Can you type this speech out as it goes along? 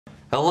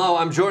Hello,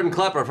 I'm Jordan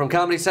Klepper from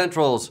Comedy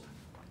Central's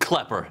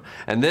Klepper,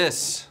 and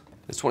this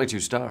is 22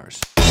 Stars.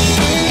 You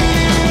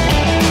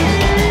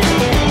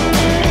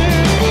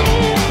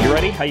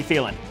ready? How you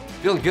feeling?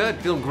 Feeling good,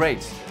 feeling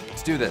great.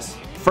 Let's do this.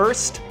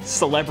 First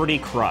celebrity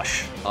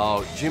crush.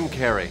 Oh, Jim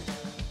Carey.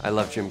 I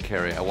love Jim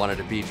Carey. I wanted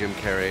to be Jim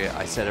Carey.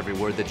 I said every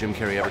word that Jim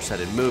Carey ever said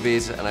in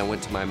movies, and I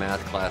went to my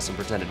math class and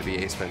pretended to be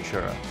Ace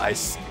Ventura. I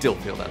still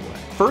feel that way.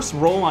 First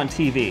role on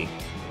TV.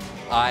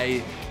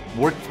 I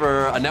worked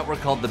for a network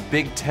called the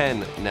Big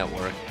Ten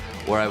Network,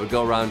 where I would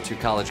go around to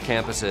college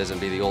campuses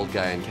and be the old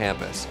guy on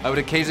campus. I would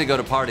occasionally go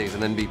to parties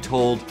and then be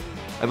told,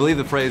 I believe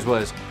the phrase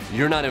was,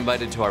 "You're not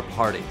invited to our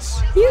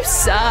parties." You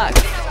suck.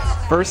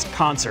 First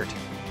concert.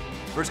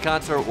 First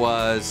concert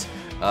was,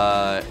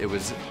 it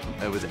was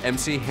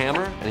MC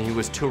Hammer, and he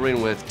was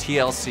touring with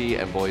TLC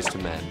and Boys to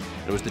Men.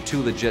 It was the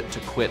Too Legit to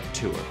Quit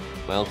tour.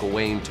 My Uncle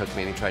Wayne took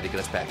me and he tried to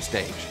get us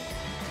backstage.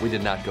 We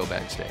did not go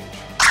backstage.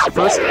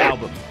 First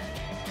album.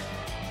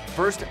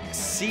 First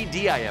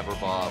CD I ever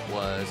bought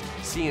was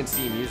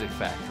CNC Music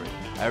Factory.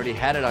 I already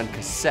had it on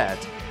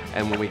cassette,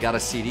 and when we got a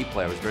CD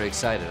player, I was very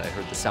excited. I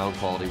heard the sound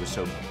quality was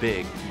so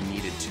big, you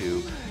needed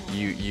to,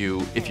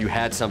 if you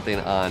had something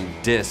on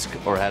disc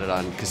or had it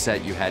on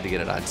cassette, you had to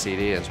get it on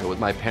CD. And so with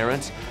my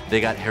parents,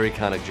 they got Harry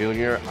Connick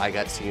Jr., I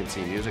got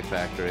CNC Music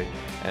Factory,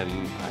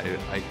 and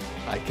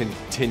I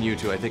continue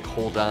to, I think,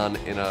 hold on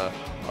in a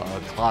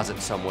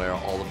closet somewhere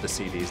all of the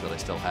CDs that I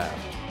still have.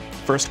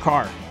 First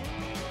car.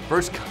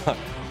 First car.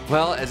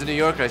 Well, as a New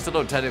Yorker, I still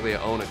don't technically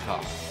own a car.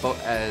 But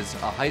as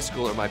a high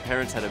schooler, my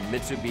parents had a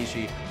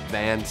Mitsubishi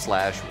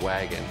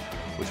van/wagon,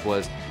 which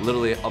was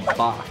literally a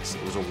box.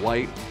 It was a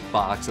white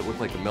box that looked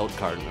like a milk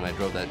carton, and I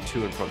drove that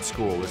to and from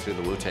school listening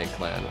to the Wu-Tang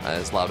Clan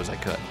as loud as I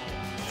could.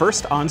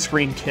 First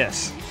on-screen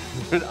kiss.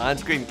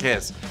 On-screen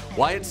kiss.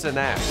 Wyatt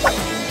Cenac.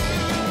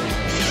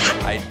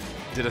 I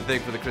did a thing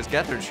for the Chris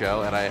Gethard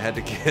show, and I had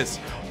to kiss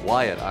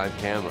Wyatt on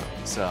camera.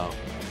 So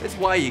it's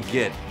why you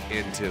get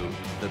into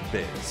the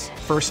biz.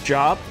 First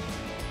job.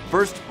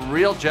 First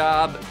real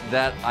job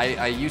that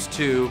I used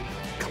to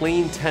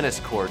clean tennis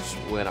courts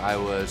when I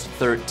was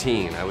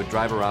 13. I would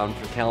drive around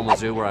for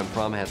Kalamazoo, where I'm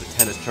from, has a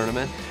tennis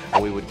tournament,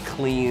 and we would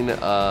clean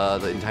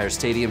the entire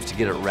stadiums to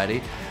get it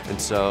ready.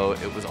 And so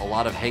it was a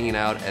lot of hanging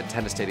out at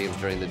tennis stadiums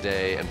during the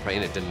day and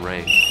praying it didn't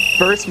rain.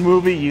 First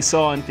movie you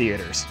saw in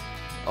theaters.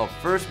 Oh,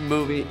 first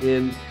movie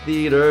in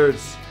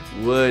theaters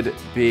would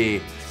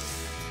be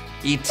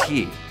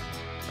E.T.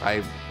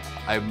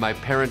 My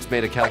parents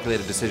made a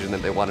calculated decision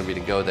that they wanted me to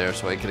go there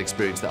so I could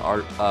experience the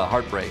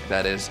heartbreak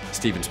that is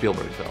Steven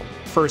Spielberg film.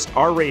 First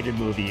R-rated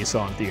movie you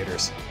saw in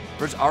theaters.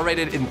 First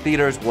R-rated in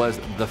theaters was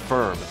The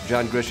Firm,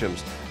 John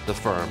Grisham's The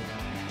Firm.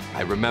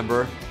 I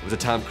remember it was a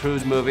Tom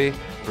Cruise movie.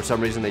 For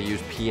some reason they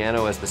used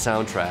piano as the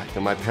soundtrack,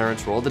 and my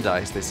parents rolled the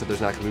dice. They said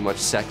there's not going to be much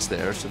sex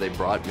there, so they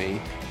brought me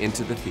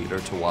into the theater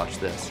to watch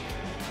this.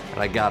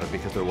 And I got it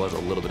because there was a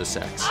little bit of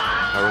sex.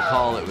 I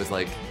recall it was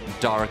like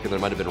dark and there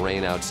might have been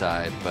rain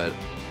outside, but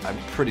I'm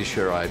pretty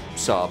sure I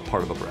saw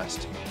part of a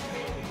breast.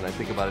 And I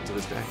think about it to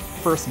this day.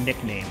 First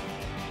nickname.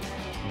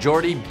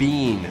 Jordy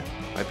Bean.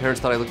 My parents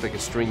thought I looked like a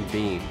string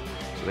bean,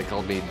 so they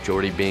called me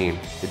Jordy Bean.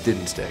 It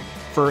didn't stick.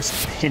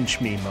 First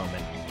pinch me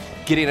moment.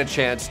 Getting a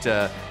chance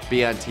to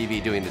be on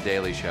TV doing The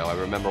Daily Show. I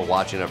remember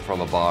watching it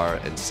from a bar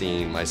and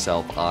seeing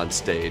myself on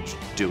stage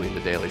doing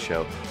The Daily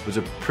Show. It was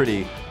a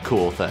pretty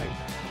cool thing.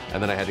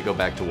 And then I had to go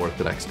back to work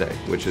the next day,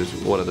 which is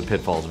one of the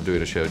pitfalls of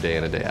doing a show day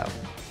in and day out.